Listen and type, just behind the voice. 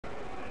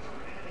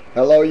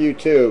Hello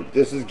YouTube,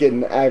 this is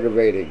getting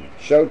aggravating.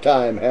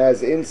 Showtime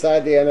has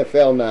Inside the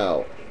NFL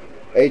now.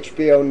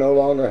 HBO no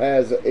longer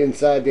has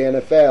Inside the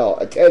NFL.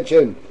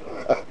 Attention!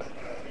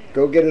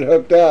 Go get it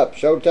hooked up.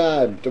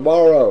 Showtime,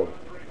 tomorrow.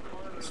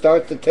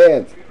 Starts the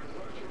 10th.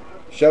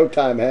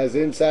 Showtime has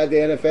Inside the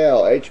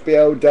NFL.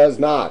 HBO does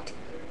not.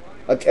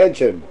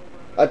 Attention!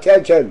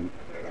 Attention!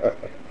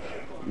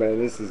 Man,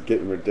 this is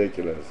getting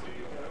ridiculous.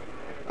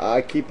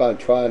 I keep on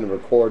trying to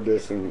record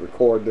this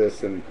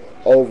and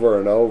over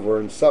and over,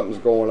 and something's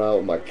going on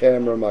with my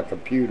camera, my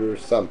computer,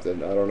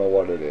 something. I don't know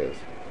what it is.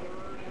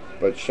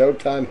 But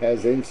Showtime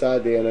has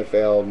Inside the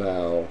NFL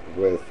now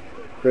with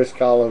Chris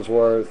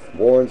Collinsworth,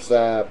 Warren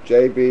Sapp,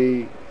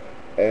 JB,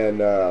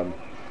 and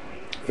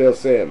Phil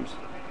Simms.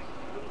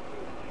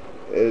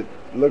 It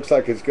looks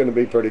like it's going to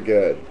be pretty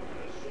good.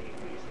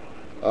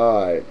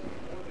 Alright,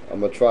 I'm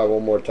going to try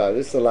one more time.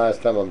 This is the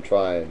last time I'm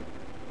trying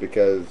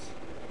because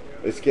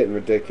it's getting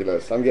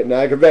ridiculous. I'm getting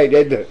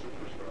aggravated.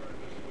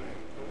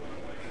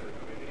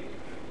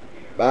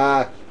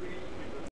 Bye.